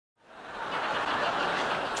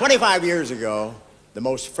25 years ago, the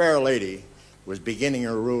most fair lady was beginning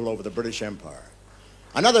her rule over the British Empire.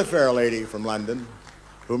 Another fair lady from London,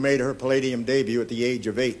 who made her Palladium debut at the age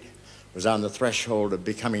of 8, was on the threshold of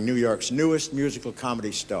becoming New York's newest musical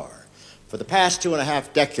comedy star. For the past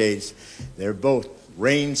 2.5 decades, they've both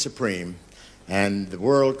reigned supreme, and the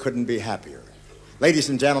world couldn't be happier. Ladies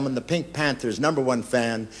and gentlemen, the Pink Panther's #1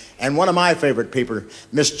 fan, and one of my favorite people,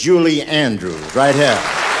 Miss Julie Andrews, right here.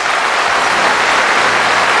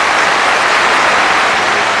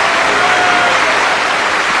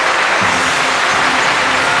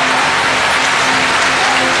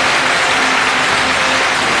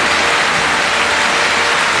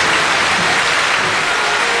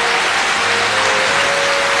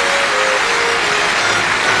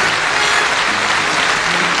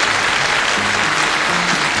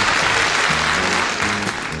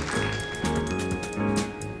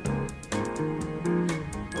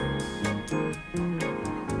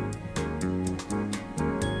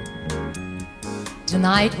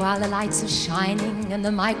 Tonight, while the lights are shining and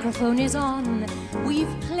the microphone is on, we've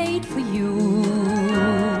played for you.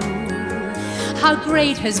 How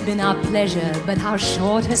great has been our pleasure, but how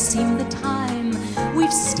short has seemed the time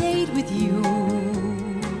we've stayed with you.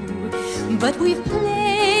 But we've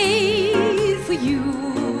played for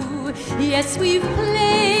you. Yes, we've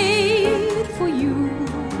played for you.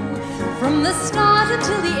 From the start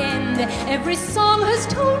until the end, every song has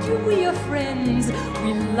told you we are friends.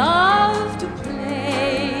 We love to play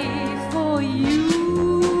for you.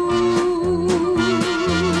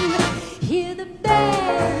 Hear the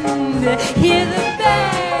band, hear the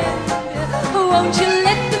band. Won't you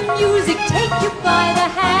let the music take you by the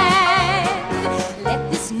hand?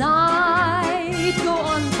 Let this night go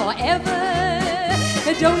on forever.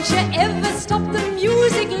 Don't you ever stop the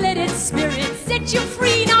music, let its spirit set you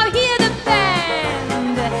free. Now hear the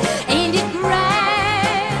band, ain't it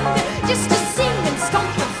grand? Just to sing and stomp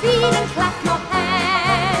your feet and clap your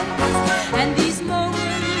hands. And these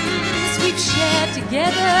moments we've shared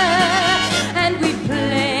together, and we've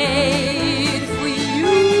played for you.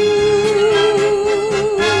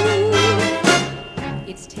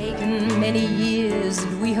 It's taken many years,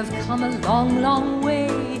 and we have come a long, long way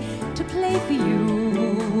to play for you.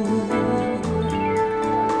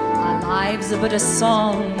 Our lives are but a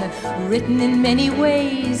song written in many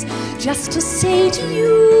ways, just to say to you,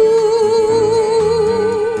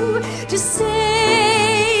 to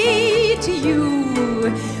say to you,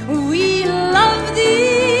 we love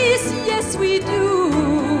this, yes we do.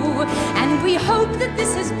 And we hope that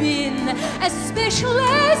this has been as special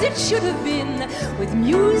as it should have been, with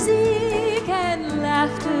music and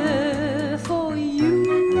laughter for you.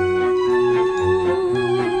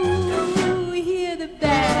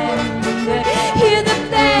 Hear the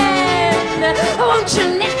band, won't you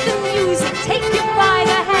let the music take you by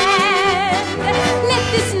the hand? Let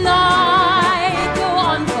this night go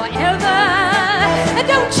on forever.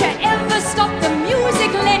 Don't you ever stop the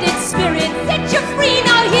music, let its spirit set you free.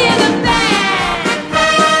 Now hear the band,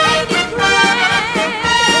 ain't it grand?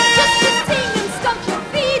 Just to sing and stomp your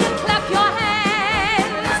feet and clap your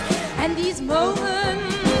hands. And these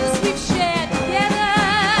moments we've shared together,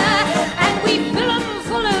 and we fill them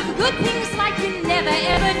full of good things like you never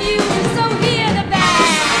ever knew. So hear the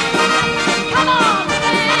band, come on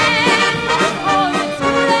band, oh it's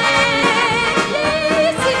grand,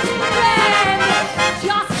 yes it's grand,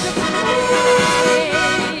 just to play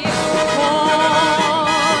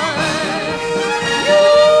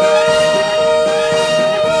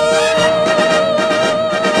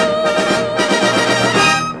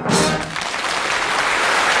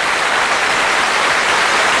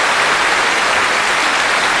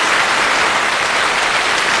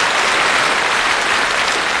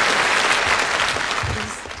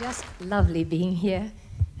lovely being here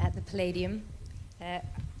at the Palladium.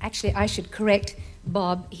 Actually, I should correct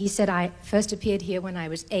Bob. He said I first appeared here when I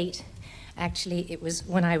was 8. Actually, it was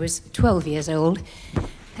when I was 12 years old.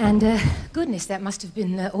 And goodness, that must have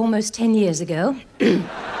been almost 10 years ago. And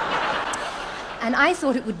I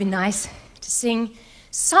thought it would be nice to sing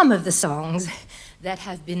some of the songs that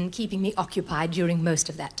have been keeping me occupied during most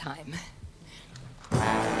of that time.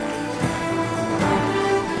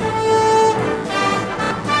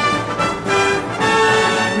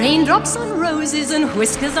 Raindrops on roses and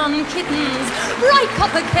whiskers on kittens, bright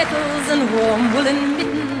copper kettles and warm woolen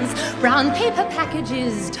mittens, brown paper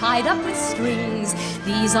packages tied up with strings.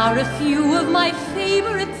 These are a few of my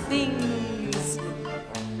favorite things.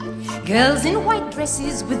 Girls in white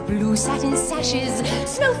dresses with blue satin sashes,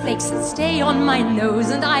 snowflakes that stay on my nose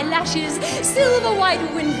and eyelashes, silver white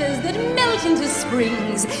winters that melt into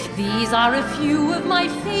springs. These are a few of my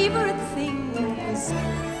favorite things.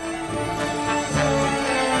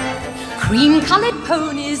 cream-colored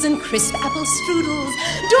ponies and crisp apple strudels,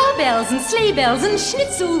 doorbells and sleigh bells and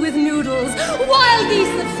schnitzel with noodles, wild geese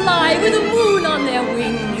that fly with the moon on their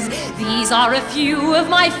wings. These are a few of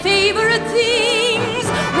my favorite things.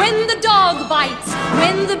 When the dog bites,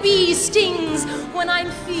 when the bee stings, when I'm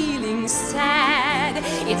feeling sad,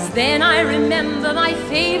 it's then I remember my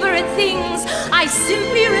favorite things. I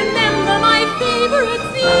simply remember my favorite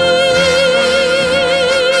things.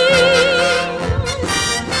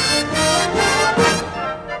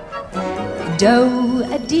 Doe,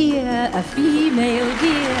 a deer, a female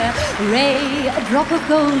deer, ray, a drop of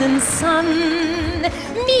golden sun.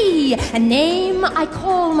 Me, a name I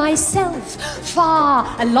call myself, far,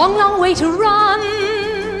 a long, long way to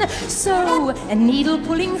run. So, a needle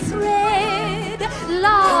pulling thread,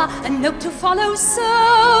 la, a note to follow,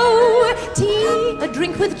 so. Tea, a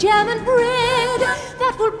drink with jam and bread,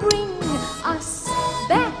 that will bring us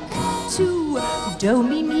back to do,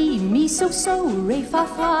 mi, so, re, fa,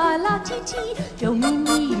 la, ti, do,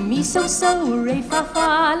 mi, so, re, fa,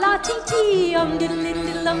 la, ti, diddle,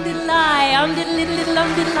 diddle, I, diddle, diddle, I,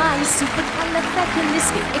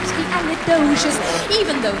 supercalifragilisticexpialidocious,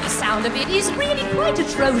 even though the sound of it is really quite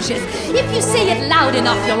atrocious. If you say it loud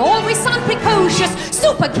enough, you'll always sound precocious.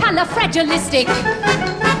 Supercalifragilistic,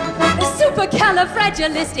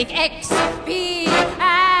 expialidocious.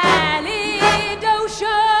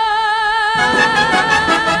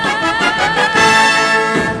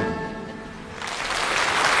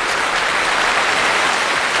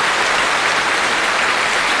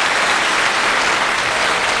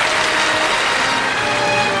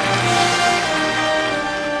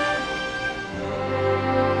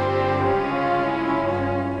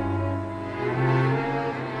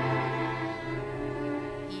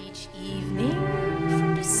 Each evening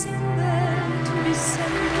from December to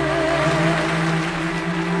December,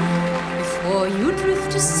 before you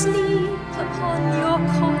drift to sleep upon your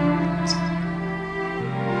cot,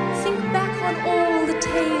 think back on all the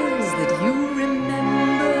tales that you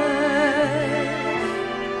remember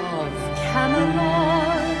of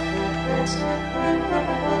Camelot.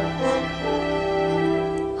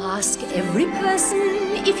 Ask every person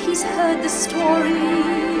if he's heard the story,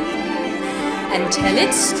 and tell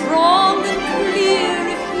it strong and clear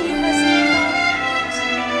if he has not,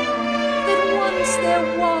 that once there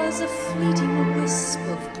was a fleeting wisp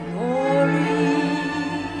of glory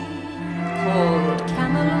called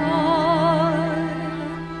Camelot.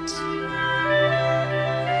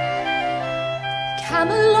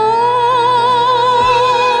 Camelot,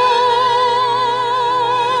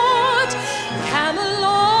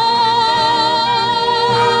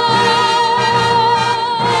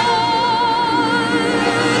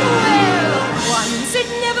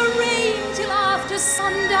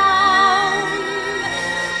 sundown.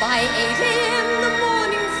 By 8 a.m. the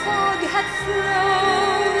morning fog had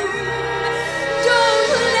flown.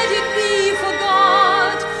 Don't let it be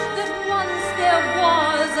forgot that once there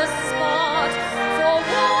was a spot for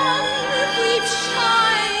one brief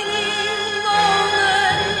shining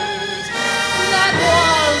moment that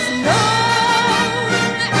was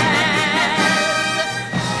known as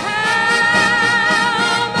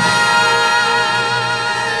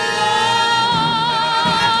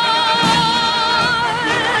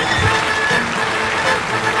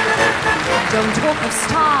Don't talk of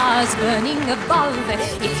stars burning above.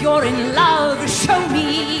 If you're in love, show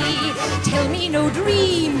me. Tell me no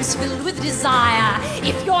dreams filled with desire.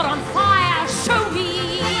 If you're on fire, show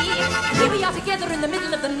me. Here we are together in the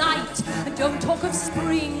middle of the night. Don't talk of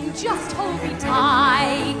spring, just hold me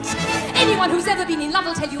tight. Anyone who's ever been in love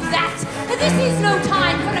will tell you that this is no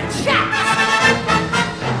time for a chat.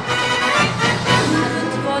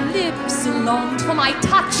 Your lips longed for my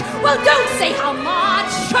touch. Well, don't say how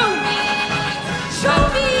much. Show me. Show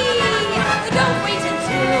me. Don't wait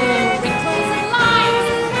until wrinkles and lines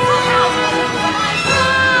come out over my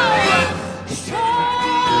brow. Show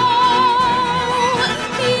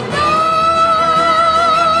me now.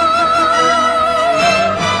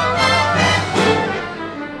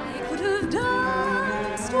 I could have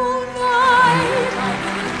danced all night. I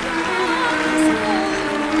could have danced all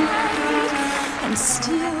night, and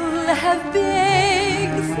still have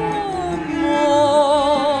begged for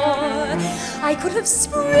more. I could have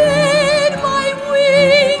spread my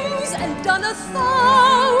wings and done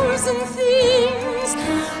 1,000 things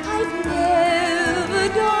I've never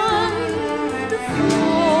done before.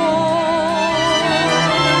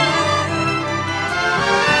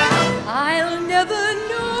 I'll never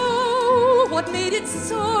know what made it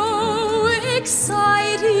so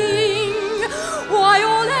exciting. Why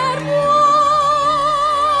all at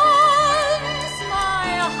once my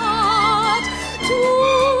heart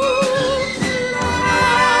took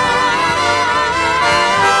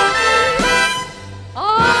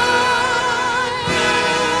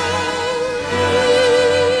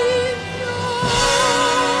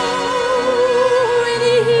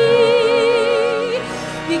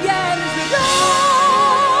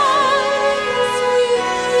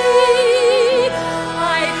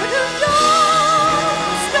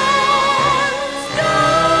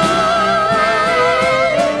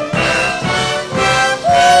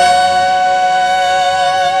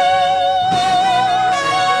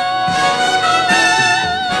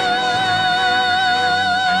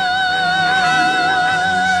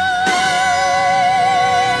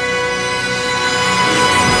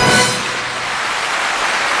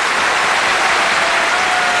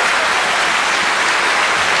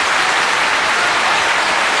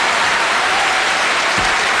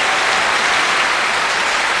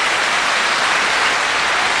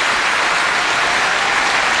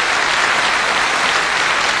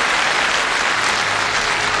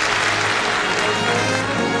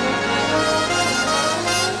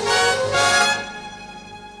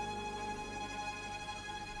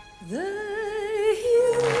The hills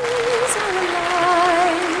are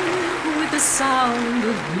alive with the sound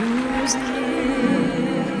of music,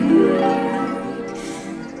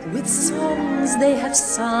 with songs they have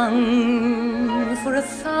sung for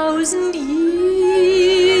 1,000 years.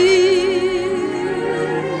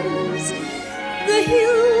 The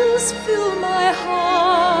hills fill my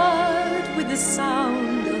heart with the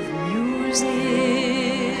sound of music.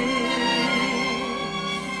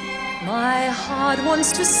 My heart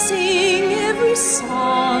wants to sing every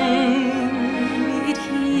song it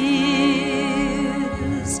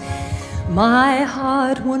hears. My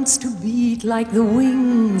heart wants to beat like the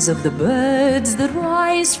wings of the birds that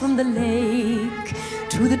rise from the lake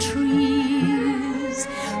to the trees.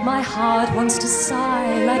 My heart wants to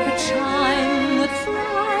sigh like a chime that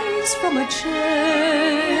flies from a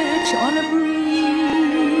church on a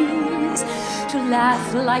breeze, to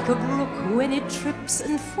laugh like a brook when it trips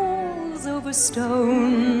and falls over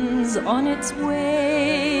stones on its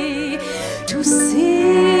way, to sing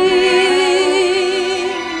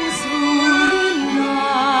through the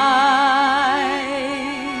night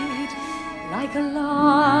like a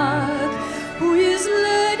lark who is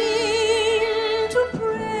learning to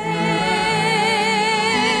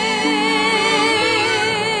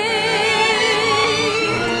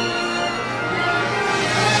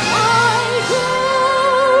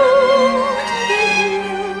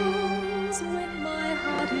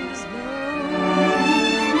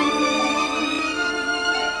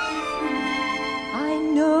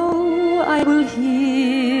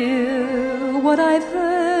what I've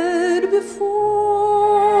heard before.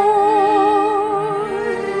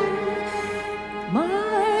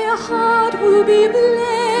 My heart will be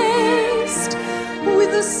blessed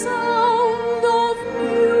with the sound